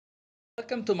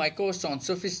Welcome to my course on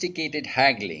sophisticated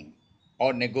haggling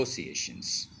or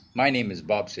negotiations. My name is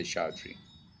Bob Seshadri.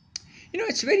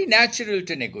 It's very natural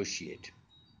to negotiate.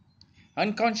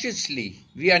 Unconsciously,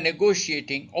 we are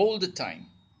negotiating all the time.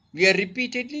 We are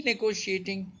repeatedly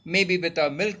negotiating, maybe with our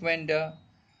milk vendor,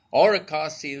 or a car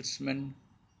salesman,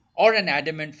 or an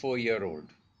adamant 4-year-old.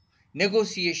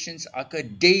 Negotiations occur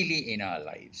daily in our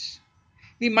lives.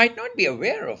 We might not be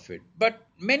aware of it, but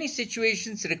many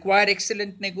situations require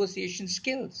excellent negotiation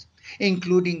skills,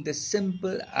 including the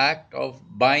simple act of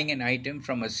buying an item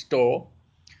from a store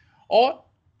or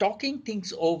talking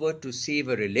things over to save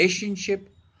a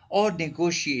relationship or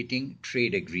negotiating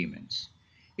trade agreements.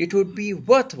 It would be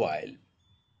worthwhile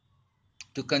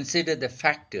to consider the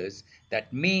factors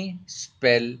that may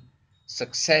spell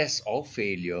success or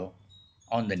failure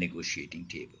on the negotiating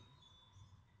table.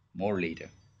 More later.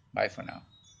 Bye for now.